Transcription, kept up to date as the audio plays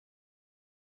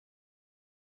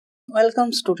Welcome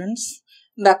students.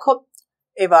 দেখো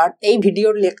এবার এই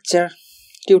ভিডিওর লেকচার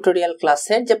টিউটোরিয়াল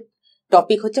ক্লাসের যে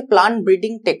টপিক হচ্ছে প্লান্ট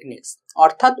ব্রিডিং টেকনিক্স,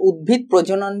 অর্থাৎ উদ্ভিদ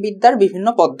প্রজনন বিদ্যার বিভিন্ন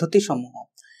পদ্ধতি সমূহ।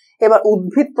 এবার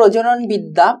উদ্ভিদ প্রজনন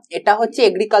বিদ্যা এটা হচ্ছে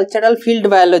এগ্রিকালচারাল ফিল্ড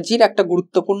বায়োলজির একটা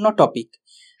গুরুত্বপূর্ণ টপিক।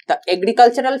 তা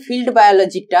এগ্রিকালচারাল ফিল্ড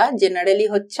বায়োলজিটা জেনারেলি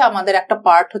হচ্ছে আমাদের একটা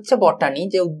পার্ট হচ্ছে বটানি,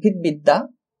 যে উদ্ভিদ বিদ্যা,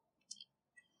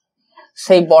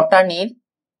 সেই বটানির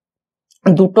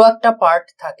দুটো একটা পার্ট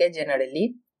থাকে জেনারেলি।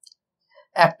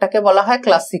 একটাকে বলা হয়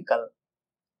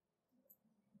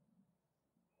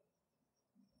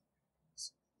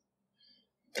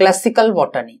ক্লাসিক্যাল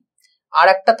বটানি, আর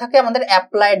একটা থাকে আমাদের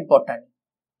অ্যাপ্লাইড বটানি।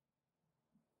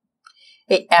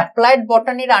 এই অ্যাপ্লাইড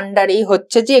বটানির আন্ডারেই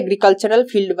হচ্ছে যে এগ্রিকালচারাল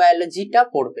ফিল্ড বায়োলজিটা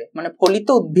পড়বে, মানে ফলিত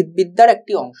উদ্ভিদবিদ্যার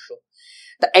একটি অংশ।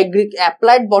 তা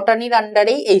অ্যাপ্লাইড বটানির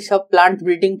আন্ডারেই এইসব প্লান্ট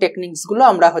ব্রিডিং টেকনিক্স গুলো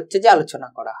আমরা হচ্ছে যে আলোচনা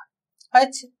করা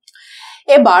হয়েছে।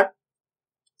 এবার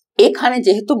এখানে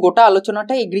যেহেতু গোটা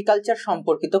আলোচনাটা এগ্রিকালচার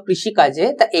সম্পর্কিত, কৃষিকাজে,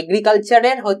 তা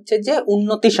এগ্রিকালচারের হচ্ছে যে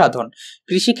উন্নতি সাধন,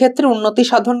 কৃষিক্ষেত্রে উন্নতি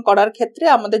সাধন করার ক্ষেত্রে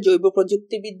আমাদের জৈব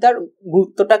প্রযুক্তিবিদ্যার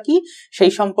গুরুত্বটা কি,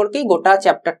 সেই সম্পর্কেই গোটা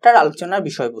চ্যাপ্টারটার আলোচনার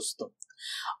বিষয়বস্তু।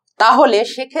 তাহলে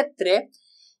সেক্ষেত্রে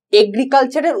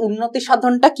এগ্রিকালচারের উন্নতি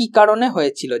সাধনটা কি কারণে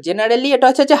হয়েছিল? জেনারেলি এটা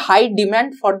হচ্ছে যে high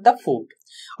demand for the food,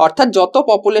 অর্থাৎ যত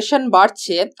পপুলেশন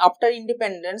বাড়ছে আফটার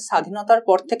ইন্ডিপেন্ডেন্স, স্বাধীনতার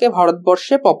পর থেকে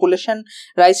ভারতবর্ষে পপুলেশন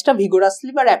রাইজটা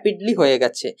ভিগোরাসলি বা র্যাপিডলি হয়ে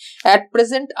গেছে। অ্যাট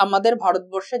প্রেজেন্ট আমাদের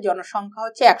ভারতবর্ষের জনসংখ্যা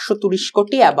হচ্ছে 130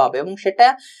 কোটি অ্যাবাভ, এবং সেটা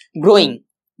গ্রোয়িং,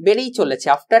 বেড়েই চলেছে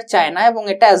আফটার চায়না। এবং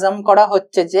এটা অ্যাজাম করা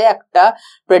হচ্ছে যে একটা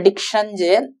প্রেডিকশন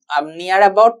যে নিয়ার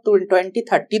অ্যাবাউট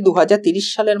 2030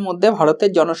 সালের মধ্যে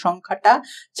ভারতের জনসংখ্যাটা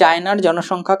চায়নার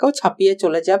জনসংখ্যাকেও ছাপিয়ে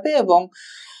চলে যাবে, এবং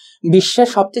বিশ্বের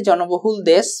সবচেয়ে জনবহুল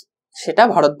দেশ সেটা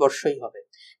ভারতবর্ষই হবে।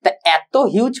 তা এত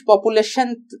হিউজ পপুলেশন,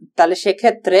 তাহলে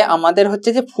সেক্ষেত্রে আমাদের হচ্ছে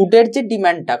যে ফুডের যে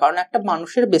ডিমান্ডটা, কারণ একটা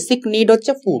মানুষের বেসিক নিড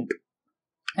হচ্ছে ফুড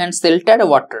অ্যান্ড শেল্টার,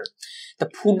 ওয়াটার। তা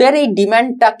ফুডের এই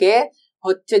ডিমান্ডটাকে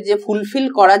হচ্ছে যে ফুলফিল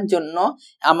করার জন্য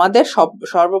আমাদের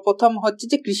সর্বপ্রথম হচ্ছে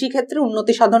যে কৃষিক্ষেত্রে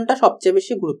উন্নতি সাধনটা সবচেয়ে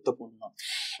বেশি গুরুত্বপূর্ণ।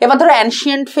 এবার ধরো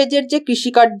অ্যানশিয়েন্ট ফেজের যে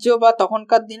কৃষিকার্য বা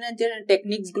তখনকার দিনে যে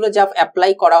টেকনিক্স গুলো যা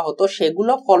অ্যাপ্লাই করা হতো,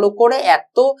 সেগুলো ফলো করে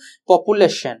এত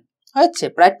পপুলেশন হয়েছে,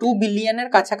 প্রায় 2 বিলিয়নের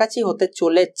কাছাকাছি হতে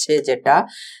চলেছে, যেটা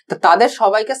তাদের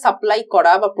সবাইকে সাপ্লাই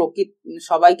করা বা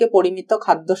সবাইকে পরিমিত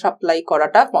খাদ্য সাপ্লাই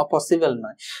করাটা পসিবল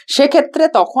নয়। সেক্ষেত্রে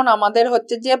তখন আমাদের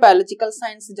হচ্ছে যে বায়োলজিক্যাল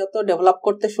সায়েন্স যত ডেভেলপ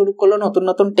করতে শুরু করলো, নতুন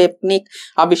নতুন টেকনিক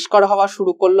আবিষ্কার হওয়া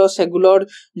শুরু করলো, সেগুলোর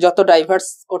যত ডাইভার্স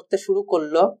করতে শুরু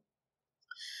করলো,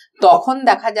 তখন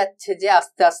দেখা যাচ্ছে যে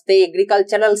আস্তে আস্তে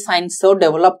এগ্রিকালচারাল সায়েন্সও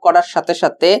ডেভেলপ করার সাথে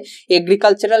সাথে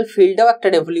এগ্রিকালচারাল ফিল্ডেও একটা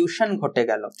রেভলিউশন ঘটে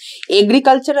গেল।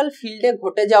 এগ্রিকালচারাল ফিল্ডে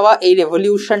ঘটে যাওয়া এই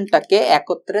রেভলিউশনটাকে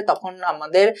একত্রে তখন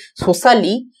আমাদের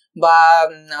সোশ্যালি বা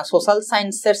সোশ্যাল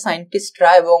সায়েন্সের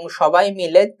সায়েন্টিস্টরা এবং সবাই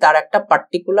মিলে তার একটা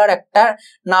পার্টিকুলার একটা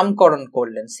নামকরণ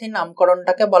করলেন। সেই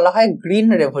নামকরণটাকে বলা হয় গ্রিন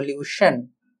রেভলিউশন,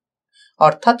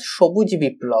 অর্থাৎ সবুজ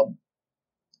বিপ্লব।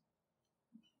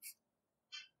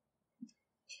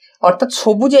 অর্থাৎ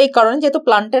সবুজ এই কারণে যেহেতু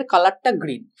প্লান্টের কালারটা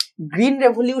গ্রিন। গ্রিন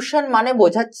রেভলিউশন মানে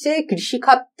বোঝাচ্ছে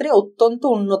কৃষিক্ষেত্রে অত্যন্ত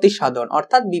উন্নতি সাধন,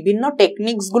 অর্থাৎ বিভিন্ন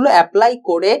টেকনিক্স গুলো অ্যাপ্লাই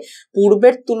করে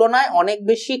পূর্বের তুলনায় অনেক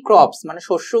বেশি ক্রপস মানে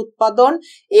শস্য উৎপাদন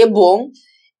এবং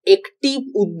একটি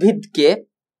উদ্ভিদকে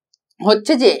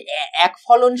হচ্ছে যে এক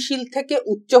ফলনশীল থেকে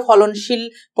উচ্চ ফলনশীল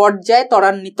পর্যায়ে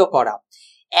ত্বরান্বিত করা।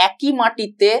 একই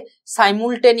মাটিতে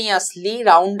সাইমুলটেনিয়াসলি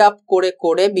রাউন্ড আপ করে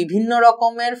করে বিভিন্ন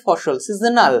রকমের ফসল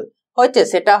সিজনাল হয়েছে,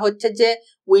 সেটা হচ্ছে যে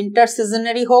উইন্টার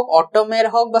সিজনেরই হোক, অটমের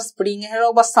হোক, বা স্প্রিং এর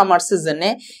হোক, বা সামার সিজনে,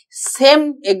 সেম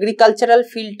এগ্রিকালচারাল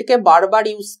ফিল্ডকে বারবার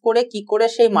ইউজ করে কি করে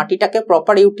সেই মাটিটাকে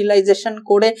প্রপার ইউটিলাইজেশন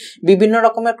করে বিভিন্ন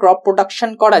রকমের ক্রপ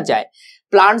প্রোডাকশন করা যায়,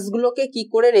 প্লান্টস গুলোকে কি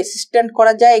করে রেসিস্ট্যান্ট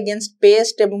করা যায় এগেনস্ট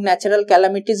পেস্ট এবং ন্যাচারাল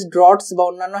ক্যালামিটিস, ড্রটস বা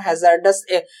অন্যান্য হ্যাজার্ডাস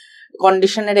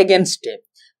কন্ডিশনের এগেনস্টে।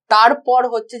 তারপর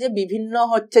হচ্ছে যে বিভিন্ন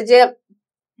হচ্ছে যে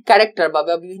ক্যারেক্টার বা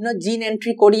বিভিন্ন জিন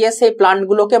এন্ট্রি করিয়ে সেই প্লান্ট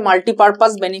গুলোকে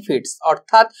মাল্টিপারপাস বেনিফিটস,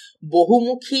 অর্থাৎ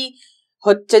বহুমুখী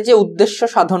হচ্ছে যে উদ্দেশ্য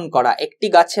সাধন করা একটি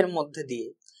গাছের মধ্যে দিয়ে।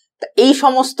 এই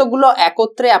সমস্ত গুলো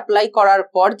একত্রে অ্যাপ্লাই করার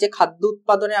পর যে খাদ্য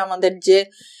উৎপাদনে আমাদের যে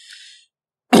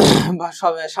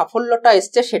সাফল্যটা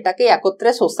এসছে, সেটাকে একত্রে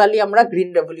সোশ্যালি আমরা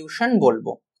গ্রিন রেভলিউশন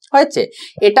বলবো। হয়েছে,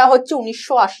 এটা হচ্ছে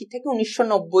 1980 থেকে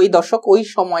 1990 দশক, ওই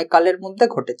সময়কালের মধ্যে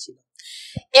ঘটেছিল।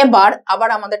 এবার আবার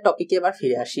আমাদের টপিকে এবার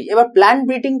ফিরে আসি। এবার প্ল্যান্ট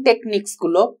ব্রিডিং টেকনিক্স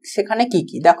গুলো সেখানে কি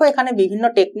কি, দেখো এখানে বিভিন্ন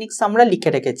টেকনিক্স আমরা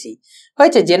লিখে রেখেছি।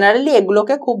 হয়েছে, জেনারেলি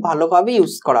এগুলোকে খুব ভালোভাবে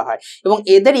ইউজ করা হয় এবং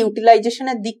এদের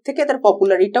ইউটিলাইজেশনের দিক থেকে এদের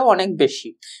পপুলারিটাও অনেক বেশি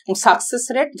এবং সাকসেস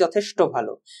রেট যথেষ্ট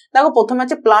ভালো। দেখো প্রথমে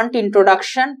আছে plant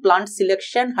introduction, plant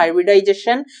selection,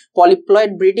 hybridization,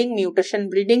 polyploid breeding, mutation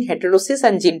breeding, হেটেরোসিস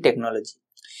and জিন টেকনোলজি।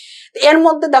 এর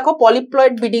মধ্যে দেখো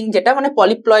পলিপ্লয়েড ব্রিডিং যেটা, মানে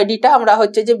পলিপ্লয়েডিটা আমরা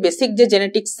হচ্ছে যে বেসিক যে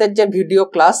জেনেটিক্স এর যে ভিডিও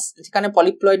ক্লাস, যেখানে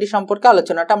পলিপ্লয়েডি সম্পর্কে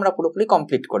আলোচনাটা আমরা পুরোপুরি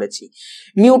কমপ্লিট করেছি।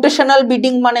 মিউটেশনাল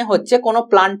ব্রিডিং মানে হচ্ছে কোনো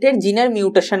প্লান্টের জিনের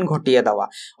মিউটেশন ঘটিয়ে দেওয়া,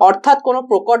 অর্থাৎ কোনো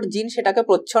প্রকট জিন সেটাকে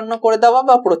প্রচ্ছন্ন করে দেওয়া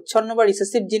বা প্রচ্ছন্ন বা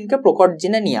রিসেসিভ জিনকে প্রকট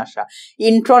জিনে নিয়ে আসা,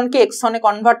 ইন্ট্রনকে এক্সনে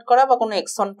কনভার্ট করা বা কোনো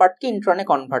এক্সন পার্টকে ইন্ট্রনে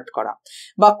কনভার্ট করা,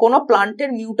 বা কোনো প্লান্টের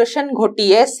মিউটেশন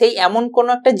ঘটিয়ে সেই এমন কোনো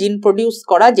একটা জিন প্রডিউস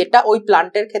করা যেটা ওই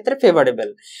প্লান্টের ক্ষেত্রে ফেভারেবল,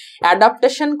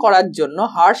 অ্যাডাপ্টেশন করার জন্য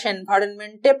হার্শ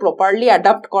এনভায়রনমেন্টে প্রপারলি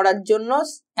অ্যাডাপ্ট করার জন্য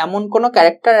এমন কোনো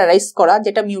ক্যারেক্টার অ্যারাইজ করা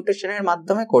যেটা মিউটেশনের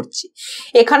মাধ্যমে করছি।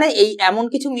 এখানে এই এমন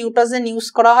কিছু মিউটাজেন ইউজ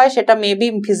করা হয়, সেটা মেবি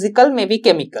ফিজিক্যাল মেবি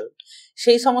কেমিক্যাল,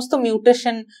 সেই সমস্ত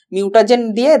মিউটাজেন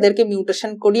দিয়ে এদেরকে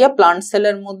মিউটেশন করিয়ে প্লান্ট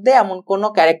সেলের মধ্যে এমন কোনো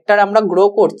ক্যারেক্টার আমরা গ্রো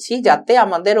করছি যাতে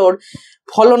আমাদের ওর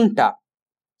ফলনটা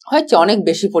হয়েছে অনেক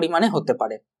বেশি পরিমাণে হতে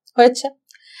পারে। হয়েছে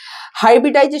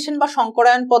হাইব্রিডাইজেশন বা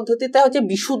সংকরায়ন পদ্ধতিতে হচ্ছে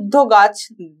বিশুদ্ধ গাছ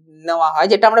নেওয়া হয়,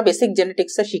 যেটা আমরা বেসিক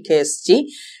জেনেটিক্সে শিখে এসেছি,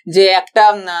 যে একটা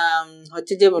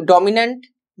হচ্ছে যে ডমিন্যান্ট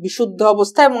বিশুদ্ধ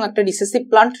অবস্থায় এবং একটা রিসেসিভ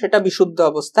প্লান্ট সেটা বিশুদ্ধ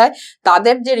অবস্থায়,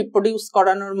 তাদের যে রিপ্রোডিউস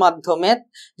করানোর মাধ্যমে,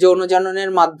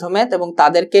 যৌনজননের মাধ্যমে এবং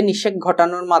তাদেরকে নিষেক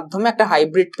ঘটানোর মাধ্যমে একটা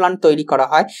হাইব্রিড প্লান্ট তৈরি করা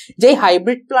হয়। যেই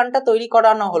হাইব্রিড প্লান্টটা তৈরি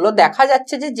করানো হলো, দেখা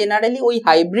যাচ্ছে যে জেনারেলি ওই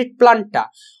হাইব্রিড প্লান্টটা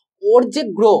ওর যে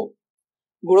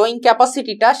গ্রোয়িং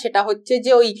ক্যাপাসিটিটা সেটা হচ্ছে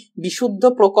যে ওই বিশুদ্ধ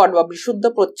প্রকট বা বিশুদ্ধ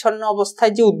প্রচ্ছন্ন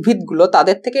অবস্থায় যে উদ্ভিদগুলো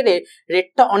তাদের থেকে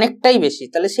রেটটা অনেকটাই বেশি।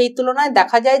 তাহলে সেই তুলনায়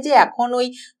দেখা যায় যে এখন ওই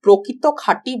প্রকৃত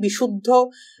খাঁটি বিশুদ্ধ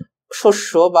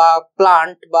শস্য বা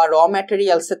প্লান্ট বা র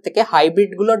ম্যাটেরিয়ালস এর থেকে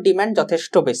হাইব্রিড গুলোর ডিমান্ড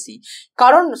যথেষ্ট বেশি।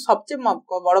 কারণ সবচেয়ে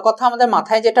বড় কথা আমাদের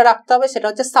মাথায় যেটা রাখতে হবে সেটা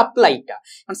হচ্ছে সাপ্লাইটা।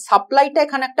 সাপ্লাইটা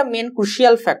এখানে একটা মেন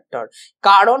ক্রুশিয়াল ফ্যাক্টর।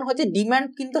 কারণ হচ্ছে ডিমান্ড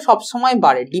কিন্তু সবসময়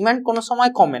বাড়ে, ডিমান্ড কোনো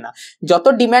সময় কমে না। যত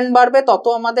ডিমান্ড বাড়বে তত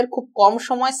আমাদের খুব কম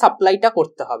সময় সাপ্লাইটা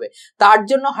করতে হবে। তার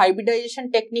জন্য হাইব্রিডাইজেশন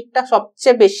টেকনিকটা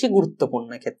সবচেয়ে বেশি গুরুত্বপূর্ণ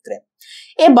ক্ষেত্রে।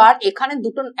 এবার এখানে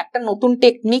একটা নতুন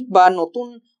টেকনিক বা নতুন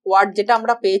ওয়ার্ড যেটা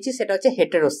আমরা পেয়েছি সেটা হচ্ছে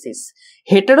হেটেরোসিস।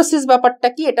 হেটেরোসিস ব্যাপারটা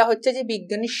কি? এটা হচ্ছে যে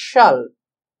বিজ্ঞানী শাল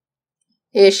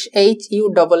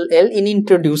SHULL ইনি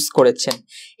ইন্ট্রোডিউস করেছেন।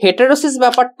 হেটেরোসিস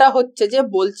ব্যাপারটা হচ্ছে যে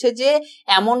বলছে যে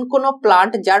এমন কোন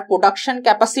প্লান্ট যার প্রোডাকশন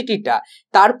ক্যাপাসিটিটা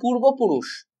তার পূর্বপুরুষ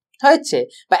হয়েছে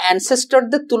বা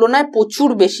অ্যানসেস্টরদের তুলনায় প্রচুর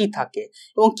বেশি থাকে।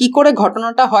 এবং কি করে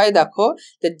ঘটনাটা হয় দেখো,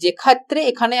 যে ক্ষেত্রে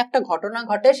এখানে একটা ঘটনা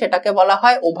ঘটে সেটাকে বলা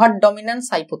হয় over dominance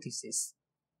hypothesis.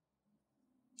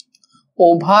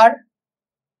 Over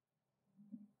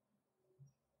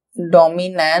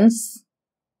dominance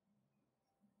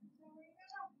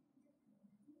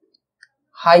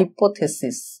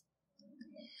hypothesis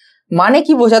মানে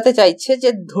কি বোঝাতে চাইছে, যে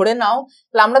ধরে নাও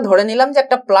আমরা ধরে নিলাম যে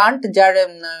একটা প্লান্ট যার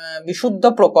বিশুদ্ধ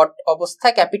প্রকট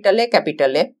অবস্থায়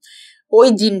ক্যাপিটালে ওই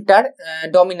জিনটার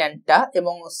ডমিন্যান্টটা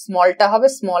এবং স্মলটা হবে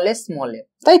স্মলে,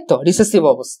 তাই তো, রিসেসিভ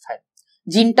অবস্থায়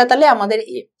জিনটা তাহলে আমাদের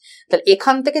এ। তাহলে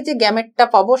এখান থেকে যে গ্যামেটটা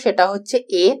পাবো সেটা হচ্ছে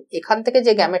এ, এখান থেকে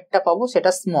যে গ্যামেটটা পাবো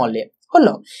সেটা স্মল এ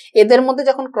হলো। এদের মধ্যে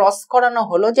যখন ক্রস করানো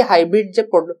হলো, যে হাইব্রিড যে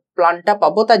প্লান্টটা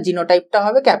পাবো তার জিনোটাইপটা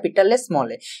হবে ক্যাপিটালে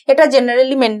স্মলে। এটা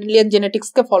জেনারেলি মেন্ডেলিয়ান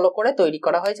জেনেটিক্সকে ফলো করে তৈরি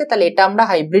করা হয়েছে, তাহলে এটা আমরা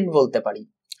হাইব্রিড বলতে পারি।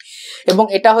 এবং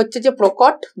এটা হচ্ছে যে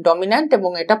প্রকট ডমিন্যান্ট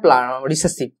এবং এটা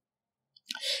রিসেসিভ।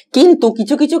 কিন্তু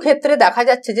কিছু কিছু ক্ষেত্রে দেখা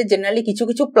যাচ্ছে যে জেনারেলি কিছু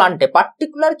কিছু প্লান্টে,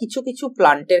 পার্টিকুলার কিছু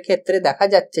প্লান্টের ক্ষেত্রে দেখা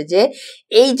যাচ্ছে যে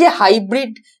এই যে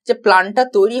হাইব্রিড যে প্লান্টটা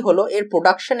তৈরি হলো এর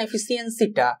প্রোডাকশন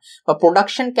এফিসিয়েন্সিটা বা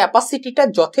প্রোডাকশন ক্যাপাসিটিটা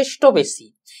যথেষ্ট বেশি।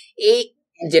 এই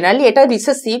জেনারেলি এটা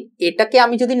রিসেসিভ, এটাকে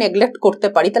আমি যদি নেগলেক্ট করতে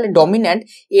পারি তাহলে ডমিন্যান্ট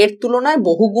এর তুলনায়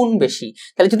বহুগুণ বেশি।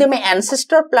 তাহলে যদি আমি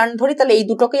অ্যানসেস্টর প্লান্ট ধরি তাহলে এই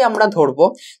দুটোকেই আমরা ধরবো।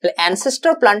 তাহলে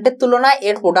অ্যানসেস্টর প্লান্টের তুলনায়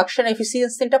এর প্রোডাকশন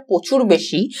এফিসিয়েন্সিটা প্রচুর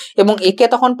বেশি এবং একে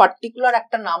তখন পার্টিকুলার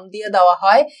একটা নাম দিয়ে দেওয়া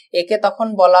হয়, একে তখন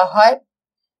বলা হয়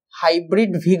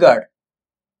হাইব্রিড ভিগার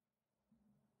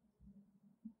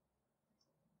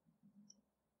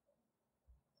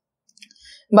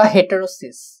বা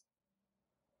হেটেরোসিস।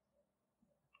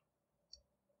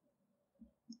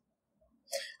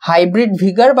 হাইব্রিড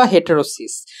ভিগার বা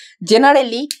হেটেরোসিস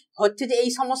জেনারেলি হচ্ছে যে এই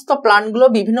সমস্ত প্লান্টগুলো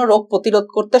বিভিন্ন রোগ প্রতিরোধ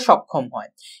করতে সক্ষম হয়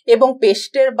এবং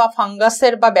পেস্টের বা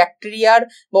ফাঙ্গাসের বা ব্যাকটেরিয়ার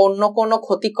বা অন্য কোনো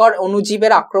ক্ষতিকর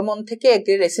অণুজীবের আক্রমণ থেকে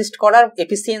একে রেসিস্ট করার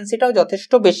এফিসিয়েন্সিটাও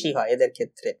যথেষ্ট বেশি হয় এদের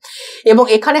ক্ষেত্রে। এবং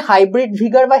এখানে হাইব্রিড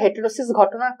ভিগার বা হেটেরোসিস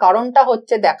ঘটনার কারণটা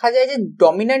হচ্ছে দেখা যায় যে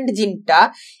ডমিন্যান্ট জিনটা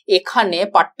এখানে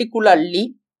পার্টিকুলারলি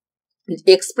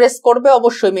এক্সপ্রেস করবে।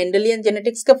 অবশ্যই মেন্ডেলিয়ান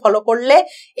জেনেটিক্সকে ফলো করলে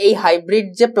এই হাইব্রিড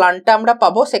যে প্লান্টটা আমরা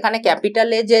পাবো সেখানে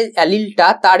ক্যাপিটালে যে অ্যালিলটা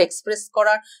তার এক্সপ্রেস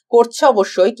করছে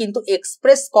অবশ্যই, কিন্তু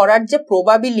এক্সপ্রেস করার যে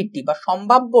প্রবাবিলিটি বা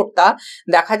সম্ভাব্যতা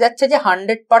দেখা যাচ্ছে যে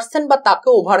 100% বা তাকে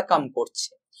ওভারকাম করছে।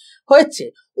 হয়েছে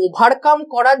ওভারকাম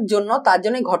করার জন্য, তার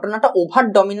জন্য ঘটনাটা ওভার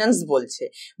ডমিনেন্স বলছে।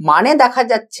 মানে দেখা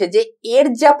যাচ্ছে যে এর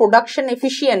যা প্রোডাকশন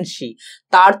এফিসিয়েন্সি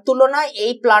তার তুলনায়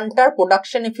এই প্ল্যান্টটার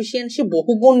প্রোডাকশন এফিসিয়েন্সি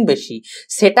বহুগুণ বেশি।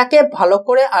 সেটাকে ভালো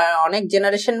করে অনেক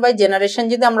জেনারেশন বাই জেনারেশন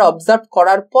যদি আমরা অবজার্ভ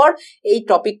করার পর এই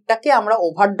টপিকটাকে আমরা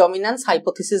ওভার ডমিনেন্স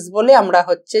হাইপোথিসিস বলে আমরা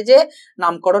হচ্ছে যে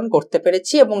নামকরণ করতে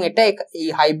পেরেছি, এবং এটা এই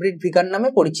হাইব্রিড ভিগার নামে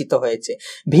পরিচিত হয়েছে।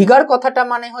 ভিগার কথাটা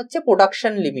মানে হচ্ছে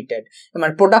প্রোডাকশন লিমিটেড,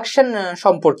 মানে প্রোডাকশন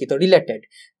সম্পর্কিত, রিলেটেড,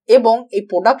 এবং এই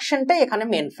প্রোডাকশনটাই এখানে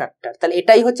মেন ফ্যাক্টর। তাহলে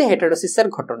এটাই হচ্ছে হেটেরোসিসের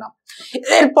ঘটনা।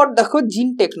 এরপর দেখো জিন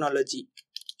টেকনোলজি।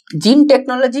 জিন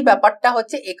টেকনোলজি ব্যাপারটা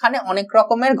হচ্ছে এখানে অনেক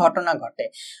রকমের ঘটনা ঘটে।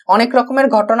 অনেক রকমের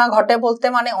ঘটনা ঘটে বলতে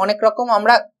মানে অনেক রকম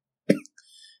আমরা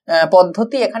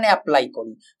পদ্ধতি এখানে অ্যাপ্লাই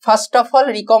করি। First of all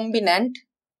recombinant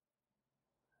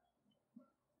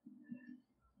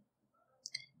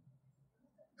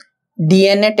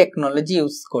DNA technology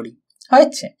use করি,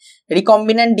 হয়েছে।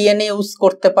 রিকম্বিন্যান্ট ডিএনএ ইউজ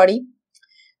করতে পারি।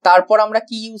 তারপর আমরা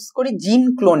কি ইউজ করি? জিন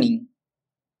ক্লোনিং,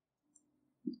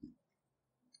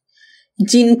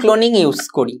 জিন ক্লোনিং ইউজ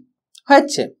করি,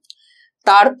 হয়েছে।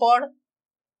 তারপর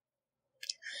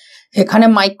এখানে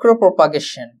মাইক্রো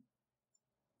প্রপাগেশন,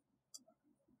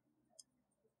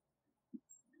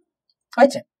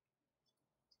 হয়েছে।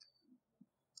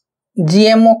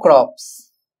 GMO crops,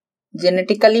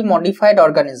 genetically modified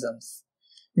organisms,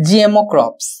 GMO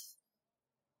crops,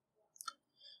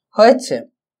 হয়েছে।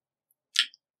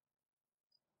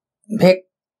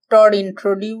 ভেক্টর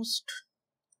ইন্ট্রোডিউসড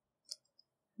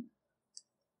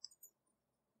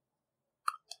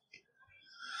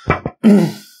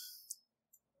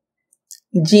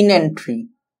জিন এন্ট্রি,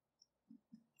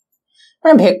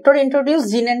 মানে ভেক্টর ইন্ট্রোডিউস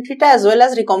জিন এন্ট্রিটা as well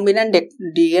as recombinant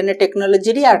DNA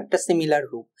টেকনোলজিরই একটা সিমিলার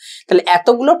রূপ। তাহলে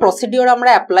এতগুলো প্রসিডিওর আমরা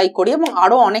অ্যাপ্লাই করি এবং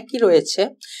আরো অনেক কি রয়েছে।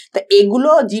 তা এগুলো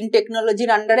জিন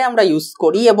টেকনোলজির আন্ডারে আমরা ইউজ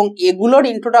করি, এবং এগুলোর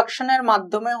ইন্ট্রোডাকশনের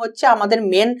মাধ্যমে হচ্ছে আমাদের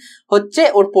মেন হচ্ছে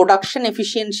ওর প্রোডাকশন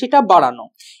এফিসিয়েন্সিটা বাড়ানো,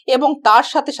 এবং তার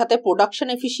সাথে সাথে প্রোডাকশন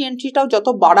এফিসিয়েন্সিটাও যত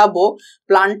বাড়াবো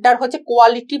প্লান্টার হচ্ছে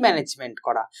কোয়ালিটি ম্যানেজমেন্ট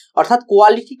করা, অর্থাৎ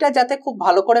কোয়ালিটিটা যাতে খুব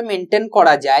ভালো করে মেনটেন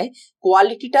করা যায়।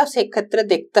 কোয়ালিটিটা সেক্ষেত্রে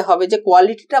দেখতে হবে যে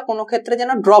কোয়ালিটিটা কোনো ক্ষেত্রে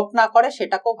যেন ড্রপ না করে,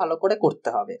 সেটাকেও ভালো করে করতে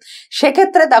হবে।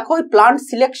 সেক্ষেত্রে দেখো ওই প্লান্ট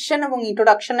সিলেকশন এবং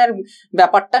ইন্ট্রোডাকশনের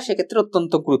ব্যাপারটা সেক্ষেত্রে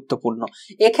অত্যন্ত গুরুত্বপূর্ণ।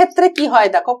 এক্ষেত্রে কি হয়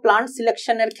দেখো, প্লান্ট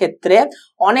সিলেকশনের ক্ষেত্রে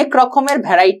অনেক রকমের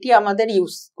ভ্যারাইটি আমাদের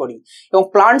ইউজ করি, এবং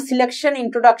প্লান্ট সিলেকশন,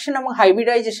 ইন্ট্রোডাকশন এবং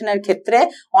হাইব্রিডাইজেশনের ক্ষেত্রে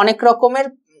অনেক রকমের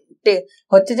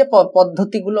হচ্ছে যে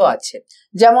পদ্ধতিগুলো আছে।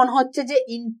 যেমন হচ্ছে যে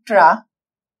Intra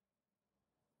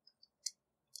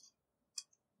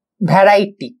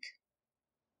ভ্যারাইটিক,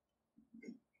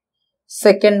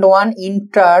 second one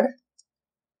inter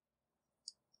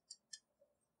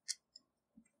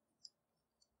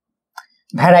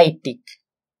ভ্যারাইটিক,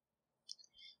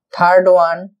 third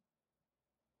one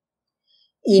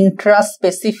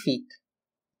intraspecific,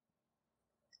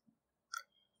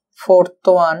 fourth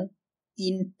one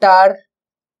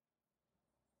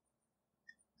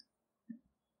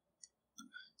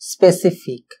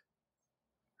interspecific,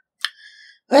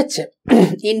 আচ্ছা।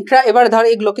 ইন্ট্রা, এবার ধর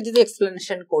এগুলোকে যদি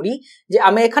এক্সপ্লেনেশন করি, যে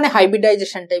আমি এখানে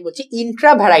হাইব্রিডাইজেশনটাই বলছি।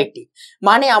 ইন্ট্রা ভ্যারাইটি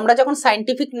মানে আমরা যখন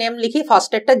সায়েন্টিফিক নেম লিখি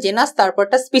ফার্স্ট একটা জেনাস, তারপর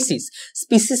একটা স্পিসিস,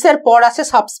 স্পিসিসের পর আছে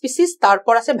সাবস্পিসিস,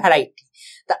 তারপর আছে ভ্যারাইটি।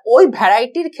 তা ওই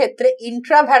ভ্যারাইটির ক্ষেত্রে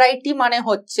ইন্ট্রা ভ্যারাইটি মানে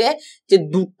হচ্ছে যে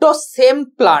দুটো সেম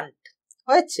প্লান্ট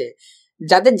হয়েছে,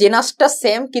 যাদের জেনাসটা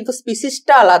সেম কিন্তু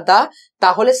স্পিসিসটা আলাদা,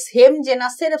 তাহলে সেম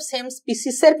জেনাসের সেম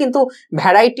স্পিসিসের কিন্তু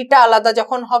ভ্যারাইটিটা আলাদা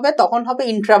যখন হবে তখন হবে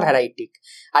ইন্ট্রা ভ্যারাইটিক।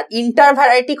 আর ইন্টার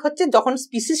ভ্যারাইটিক হচ্ছে যখন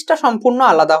স্পিসিসটা সম্পূর্ণ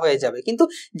আলাদা হয়ে যাবে কিন্তু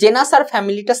জেনাস আর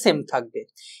ফ্যামিলিটা সেম থাকবে।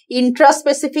 ইন্ট্রা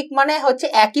স্পেসিফিক মানে হচ্ছে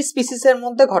একই স্পিসিসের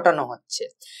মধ্যে ঘটানো হচ্ছে।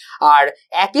 আর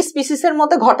একই স্পিসিসের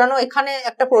মধ্যে ঘটানো, এখানে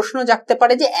একটা প্রশ্ন জাগতে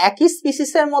পারে যে একই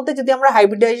স্পিসিসের মধ্যে যদি আমরা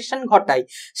হাইব্রিডাইজেশন ঘটাই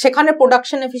সেখানে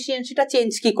প্রোডাকশন এফিসিয়েন্সিটা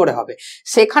চেঞ্জ কি করে হবে?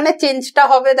 সেখানে চেঞ্জটা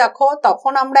হবে দেখো,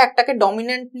 তখন আমরা একটাকে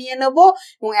ডমিনেন্ট নিয়ে নেব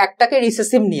এবং একটাকে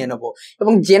রিসেসিভ নিয়ে নেব,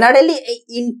 এবং জেনারেলি এই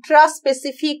ইন্ট্রা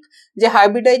স্পেসিফিক যে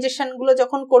হাইব্রিডাইজেশন গুলো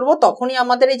যখন করব তখনই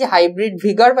আমাদের এই যে হাইব্রিড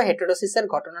ভিগার বা হেটেরোসিসের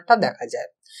ঘটনাটা দেখা যায়।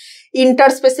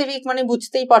 ইন্টার স্পেসিফিক মানে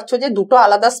বুঝতেই পারছো যে দুটো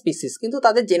আলাদা স্পিসিস কিন্তু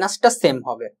তাদের জেনাসটা সেম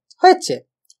হবে, হয়েছে।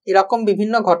 এরকম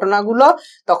বিভিন্ন ঘটনাগুলো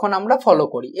তখন আমরা ফলো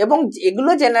করি, এবং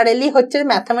এগুলো জেনারেলি হচ্ছে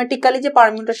ম্যাথামেটিক্যালি যে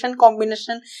পারমিউটেশন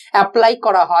কম্বিনেশন অ্যাপ্লাই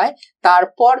করা হয়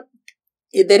তারপর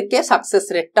এদেরকে সাকসেস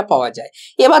রেটটা পাওয়া যায়।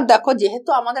 এবার দেখো, যেহেতু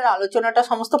আমাদের আলোচনাটা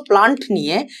সমস্ত প্লান্ট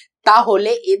নিয়ে,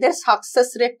 তাহলে এদের সাকসেস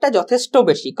রেটটা যথেষ্ট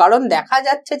বেশি। কারণ দেখা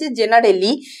যাচ্ছে যে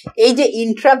জেনারেলি এই যে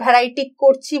ইন্ট্রাভ্যারাইটিক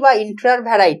করছি বা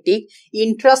ইন্ট্রাভ্যারাইটিক,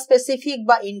 ইন্ট্রাস্পেসিফিক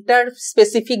বা ইন্টার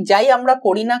স্পেসিফিক যাই আমরা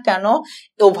করি না কেন,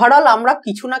 ওভারঅল আমরা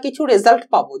কিছু না কিছু রেজাল্ট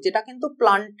পাবো, যেটা কিন্তু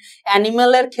প্লান্ট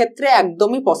অ্যানিমেলের ক্ষেত্রে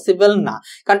একদমই পসিবল না।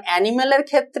 কারণ অ্যানিমেলের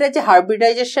ক্ষেত্রে যে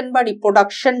হার্বিডাইজেশন বা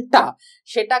রিপ্রোডাকশনটা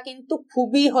সেটা কিন্তু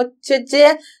খুবই হচ্ছে যে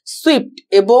সুইফট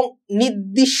এবং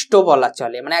নির্দিষ্ট বলা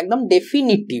চলে, মানে একদম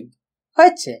ডেফিনিটিভ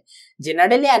হয়েছে।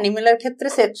 জেনারেলি অ্যানিমেলের ক্ষেত্রে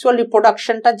সেক্সুয়াল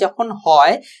রিপ্রোডাকশনটা যখন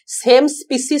হয়, সেম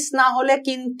স্পিসিস না হলে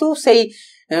কিন্তু সেই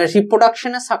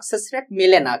রিপ্রোডাকশনের সাকসেস রেট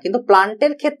মেলে না। কিন্তু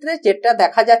প্লান্টের ক্ষেত্রে যেটা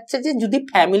দেখা যাচ্ছে যে যদি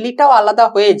ফ্যামিলিটাও আলাদা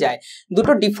হয়ে যায়,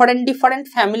 দুটো ডিফারেন্ট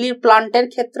ফ্যামিলির প্লান্টের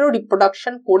ক্ষেত্রেও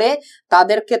রিপ্রোডাকশন করে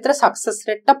তাদের ক্ষেত্রে সাকসেস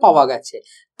রেটটা পাওয়া গেছে।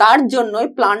 তার জন্যই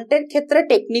প্লান্টের ক্ষেত্রে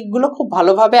টেকনিকগুলো খুব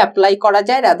ভালোভাবে অ্যাপ্লাই করা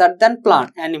যায় রাদার দ্যান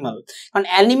অ্যানিমাল। কারণ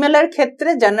অ্যানিমেলের ক্ষেত্রে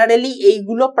জেনারেলি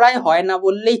এইগুলো প্রায় হয় না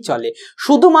বললেই চলে।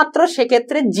 শুধুমাত্র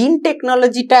সেক্ষেত্রে জিন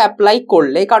টেকনোলজিটা অ্যাপ্লাই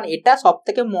করলে, কারণ এটা সব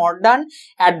থেকে মডার্ন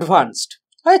অ্যাডভান্সড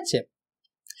হয়েছে,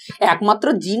 একমাত্র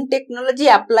জিন টেকনোলজি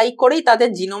অ্যাপ্লাই করেই তাদের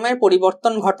জিনোমের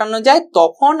পরিবর্তন ঘটানো যায়।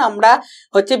 তখন আমরা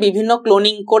হচ্ছে বিভিন্ন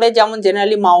ক্লোনিং করে, যেমন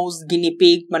জেনারেলি মাউস,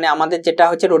 গিনিপিগ, মানে আমাদের যেটা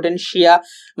হচ্ছে রোডেনশিয়া,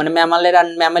 মানে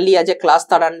ম্যামালিয়া যে ক্লাস,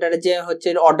 তার আন্ডারে যে হচ্ছে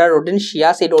অর্ডার রোডেনশিয়া,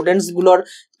 সেই রোডেন্টস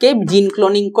গুলোরকে জিন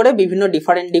ক্লোনিং করে বিভিন্ন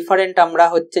ডিফারেন্ট আমরা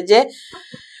হচ্ছে যে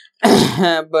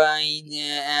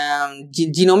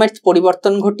জিনোমের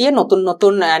পরিবর্তন ঘটিয়ে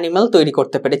নতুন অ্যানিমাল তৈরি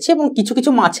করতে পেরেছি। এবং কিছু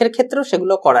কিছু মাছের ক্ষেত্রেও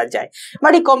সেগুলো করা যায়, বা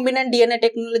রিকম্বিনেন্ট ডিএনএ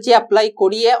টেকনোলজি অ্যাপ্লাই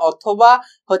করিয়ে অথবা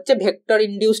হচ্ছে ভেক্টর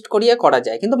ইনডিউসড করিয়ে করা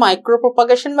যায়। কিন্তু মাইক্রো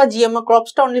প্রপাগেশন বা জিএমও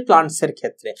ক্রপসটা অনলি প্লান্টস এর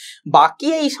ক্ষেত্রে। বাকি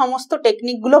এই সমস্ত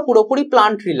টেকনিকগুলো পুরোপুরি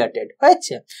প্লান্ট রিলেটেড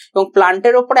হয়েছে, এবং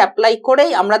প্লান্টের ওপর অ্যাপ্লাই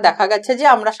করেই আমরা দেখা গেছে যে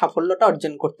আমরা সাফল্যটা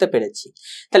অর্জন করতে পেরেছি।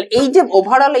 তাহলে এই যে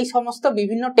ওভারঅল এই সমস্ত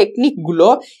বিভিন্ন টেকনিকগুলো,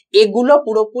 এগুলো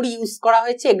পুরোপুরি ইউজ করা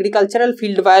হয়েছে এগ্রিকালচারাল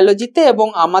ফিল্ড বায়োলজিতে, এবং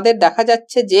আমাদের দেখা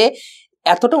যাচ্ছে যে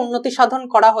এতটা উন্নতি সাধন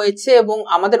করা হয়েছে এবং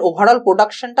আমাদের ওভারঅল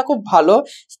প্রোডাকশনটা খুব ভালো।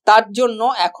 তার জন্য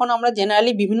এখন আমরা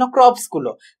জেনারেলি বিভিন্ন ক্রপস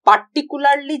গুলো,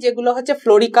 পার্টিকুলারলি যেগুলো হচ্ছে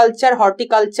ফ্লোরিকালচার,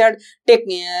 হর্টিকালচার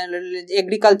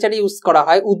এগ্রিকালচার ইউজ করা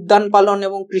হয়, উদ্যান পালন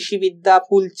এবং কৃষিবিদ্যা,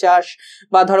 ফুল চাষ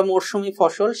বা ধরো মৌসুমি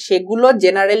ফসল, সেগুলো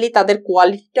জেনারেলি তাদের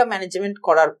কোয়ালিটিটা ম্যানেজমেন্ট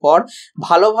করার পর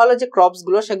ভালো ভালো যে ক্রপস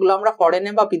গুলো, সেগুলো আমরা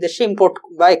ফরেনে বা বিদেশে ইম্পোর্ট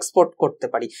বা এক্সপোর্ট করতে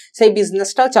পারি, সেই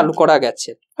বিজনেসটাও চালু করা গেছে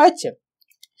হয়েছে।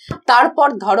 তারপর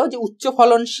ধরো যে উচ্চ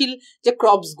ফলনশীল যে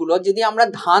ক্রপস গুলো, যদি আমরা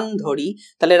ধান ধরি,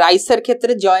 তাহলে রাইসের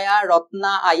ক্ষেত্রে জয়া,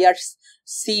 রত্না,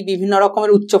 IRC বিভিন্ন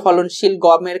রকমের উচ্চ ফলনশীল,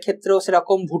 গমের ক্ষেত্রেও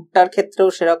সেরকম, ভুট্টার ক্ষেত্রেও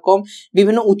সেরকম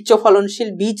বিভিন্ন উচ্চ ফলনশীল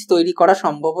বীজ তৈরি করা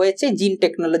সম্ভব হয়েছে, জিন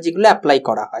টেকনোলজি গুলো অ্যাপ্লাই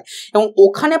করা হয়। এবং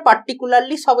ওখানে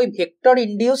পার্টিকুলারলি সব ওই ভেক্টর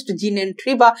ইনডিউসড জিন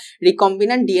এন্ট্রি বা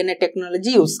রিকম্বিনেন্ট ডিএনএ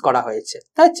টেকনোলজি ইউজ করা হয়েছে,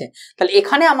 ঠিক আছে। তাহলে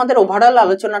এখানে আমাদের ওভারঅল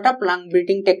আলোচনাটা প্লান্ট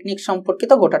ব্রিডিং টেকনিক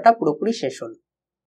সম্পর্কিত গোটাটা পুরোপুরি শেষ হলো।